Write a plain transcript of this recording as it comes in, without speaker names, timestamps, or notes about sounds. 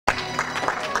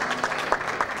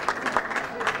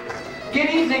Good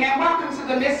evening and welcome to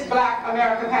the Miss Black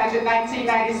America Pageant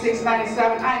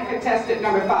 1996-97. I'm contestant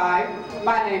number 5.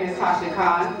 My name is Taisha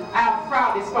Kahn. I am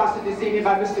proudly sponsored this evening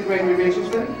by Mr. Gregory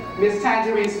Richardson, Miss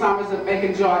Tangerine Summers of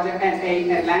Macon, Georgia, and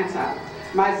A, Atlanta.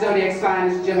 My zodiac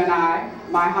sign is Gemini.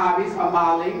 My hobbies are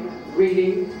modeling,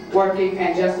 reading, working,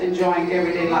 and just enjoying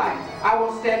everyday life. I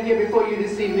won't stand here before you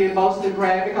this evening and boast and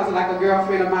brag because like a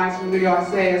girlfriend of mine from New York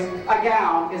says, a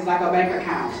gown is like a bank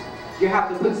account. You have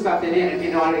to put something in it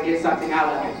in order to get something out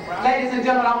of it. Ladies and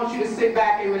gentlemen, I want you to sit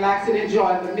back and relax and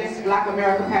enjoy the Miss Black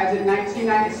America Pageant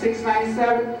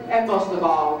 1996-97, and most of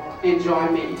all, enjoy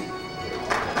me.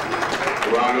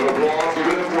 A round of applause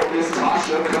given for Miss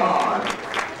Taisha Kahn.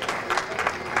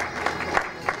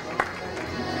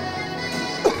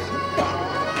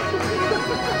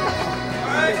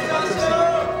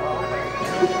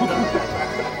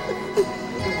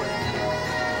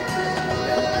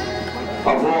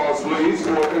 Applause, please,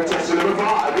 for contestant number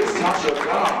 5, Miss Taisha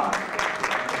Kahn.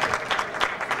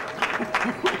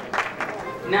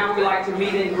 Now we'd like to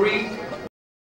meet and greet